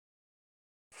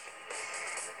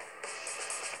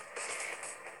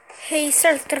Hei,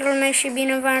 salutare lumea și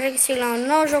bine v-am regăsit la un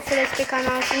nou joculeț pe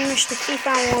canal, se numește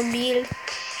Fifa mobil.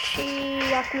 Și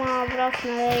acum vreau să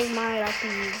ne aleg mai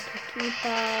rapid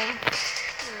echipa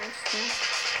asta.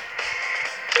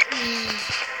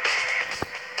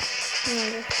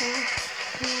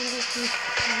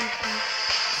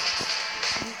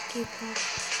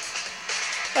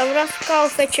 Dar vreau să caut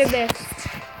FCB.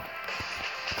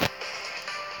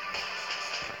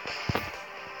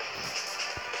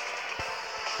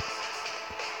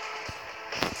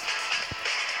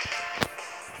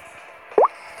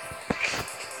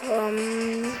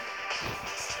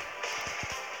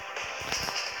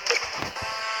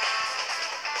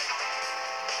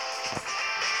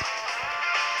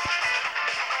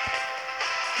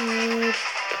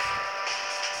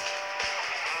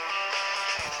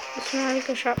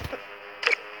 Adică așa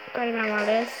care mi-am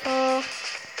ales-o.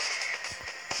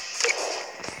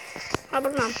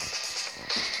 Habar n-am.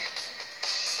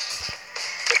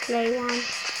 Play one.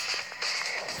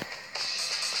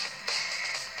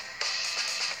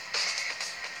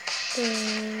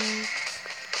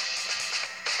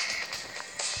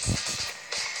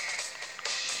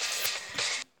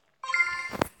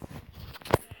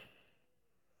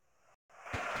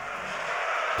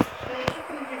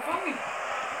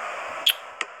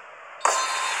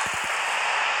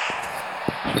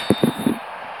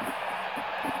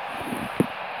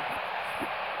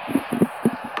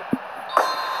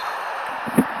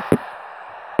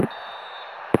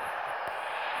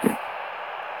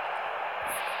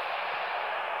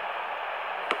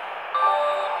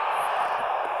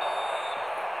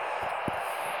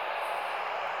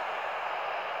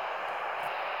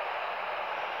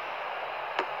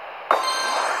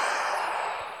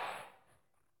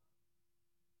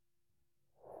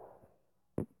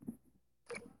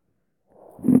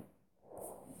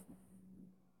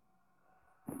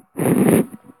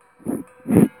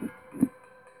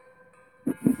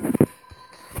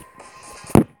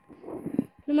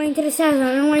 Nu mă interesează,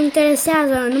 nu mă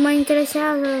interesează, nu mă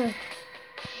interesează.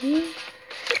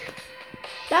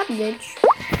 Da, deci,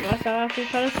 asta va fi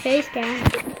fără facecam.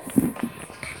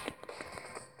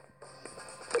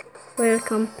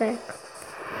 Welcome back.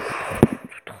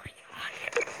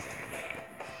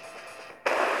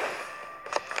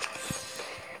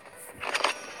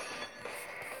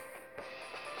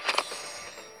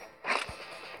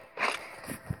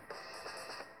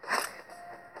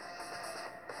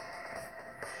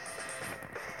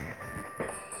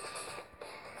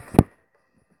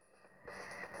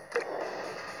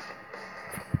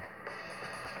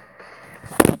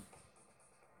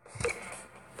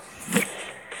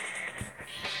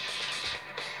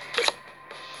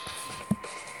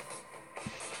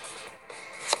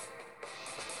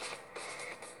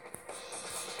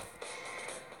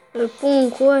 Îl pun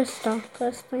cu ăsta, că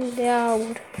ăsta e de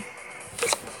aur.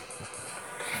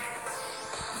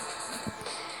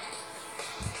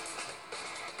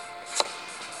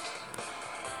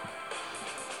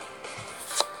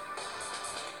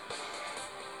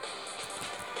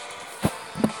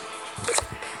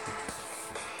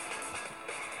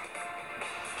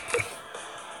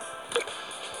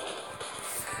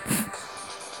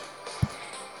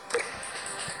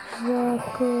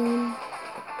 Joacă.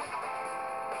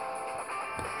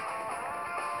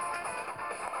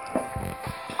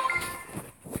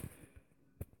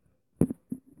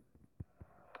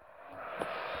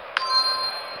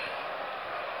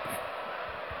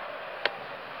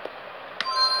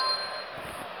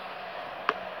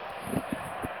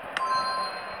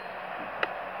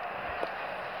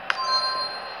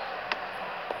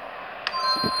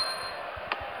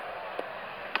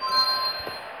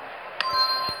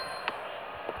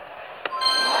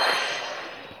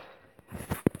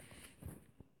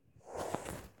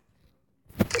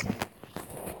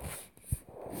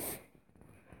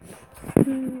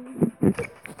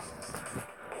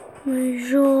 Mă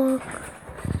joc.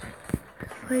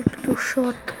 Hai tu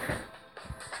shot.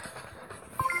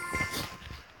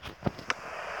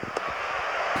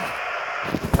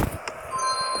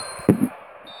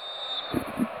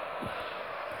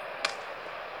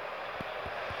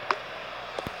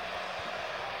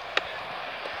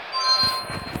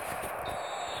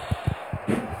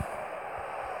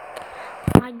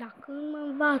 Hai, dacă mă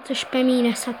învață și pe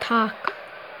mine să atac.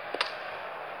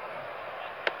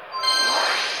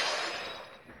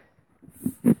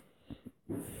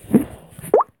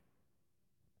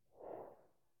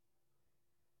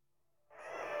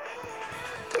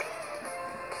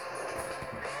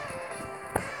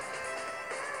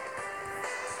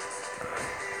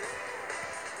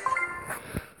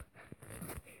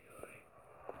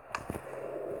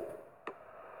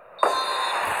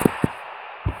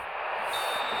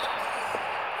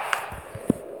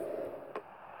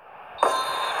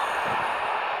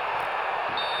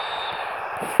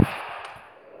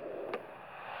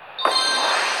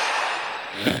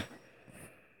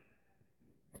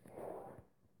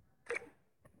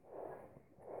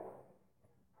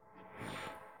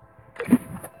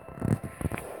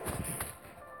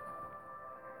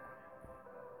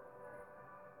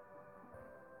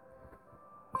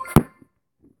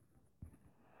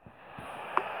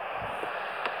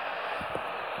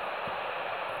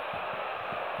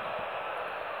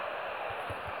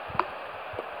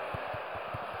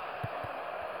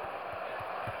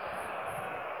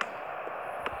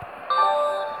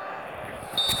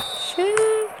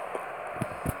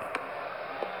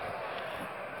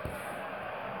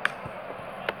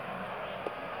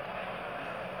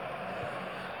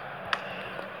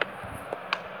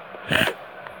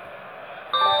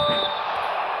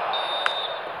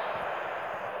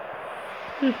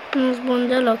 Nu-s bun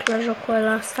deloc la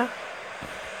jocul ăsta.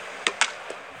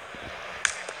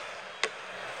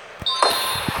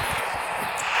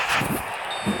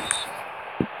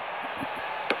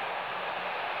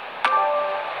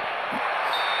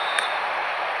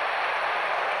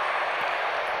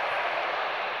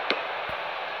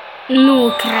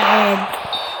 Nu cred.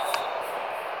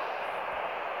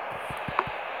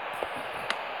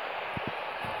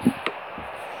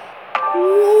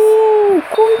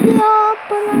 Cum de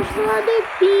apă așa de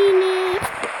bine?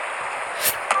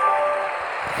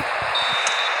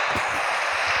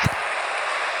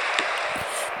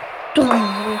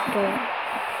 Doamne!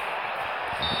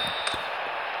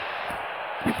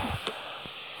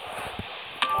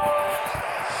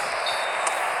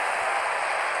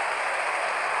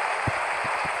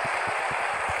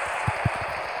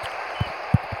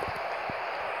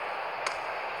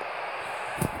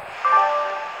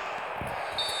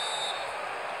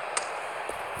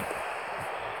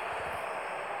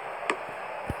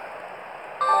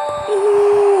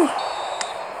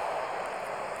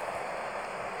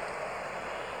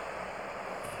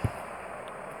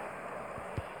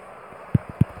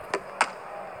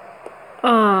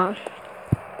 Ah.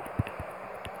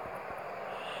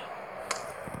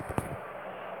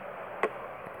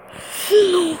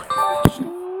 Nu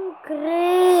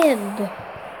cred.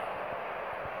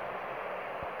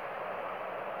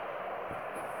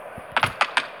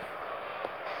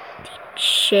 De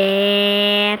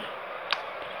ce?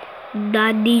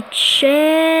 Da, de ce?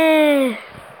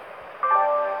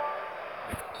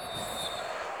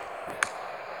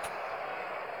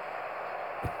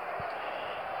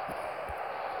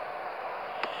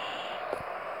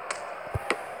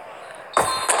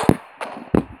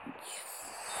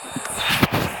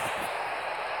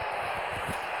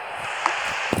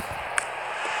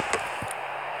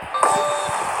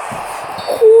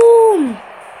 Cum?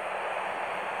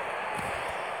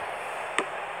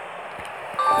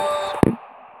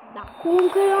 Da, cum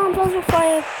că eu am văzut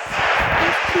foaie?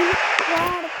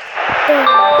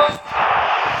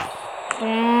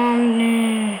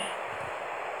 Doamne!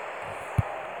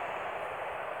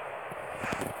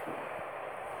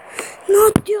 Nu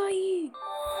te aici!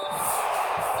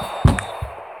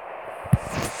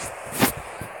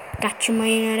 Da, ce mă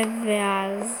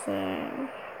enervează!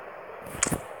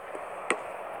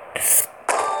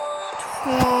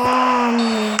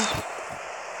 Doamne!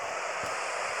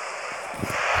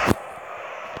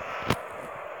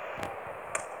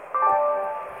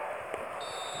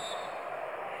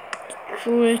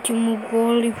 Ultimul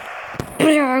gol e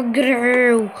prea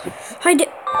greu! Haide!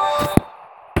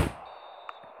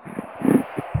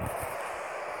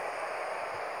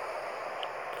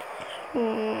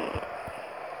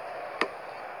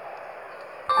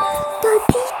 Da,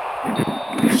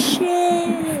 ce?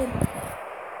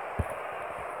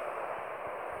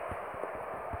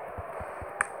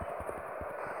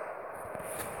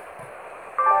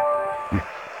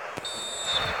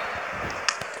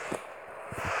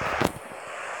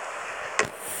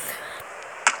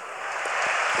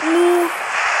 Nu.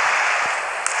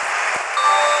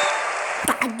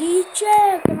 Da, de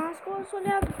ce? Că n-am scos-o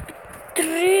la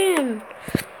tren.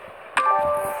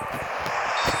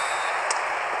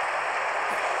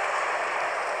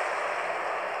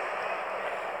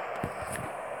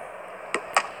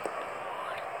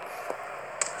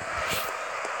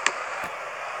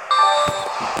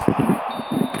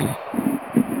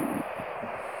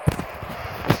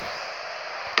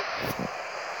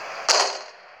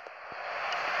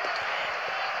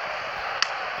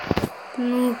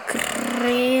 Nu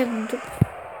cred.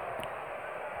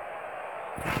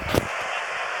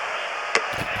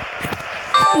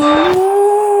 Nu.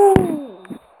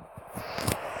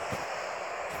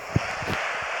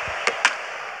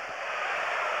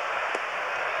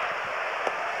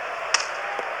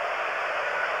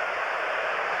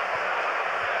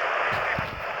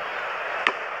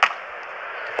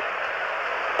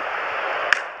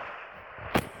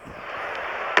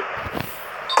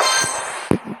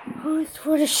 În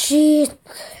sfârșit!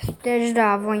 Deci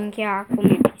da, voi încheia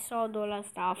acum episodul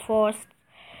ăsta a fost.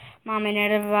 M-am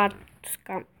enervat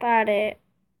cam tare.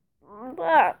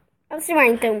 Bă, se mai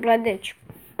întâmplă, deci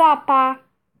pa, pa!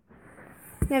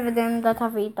 Ne vedem data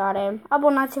viitoare.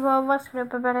 Abonați-vă, vă scriu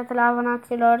pe peretele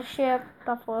abonaților și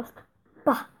a fost.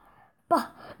 Pa!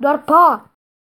 Pa! Doar pa!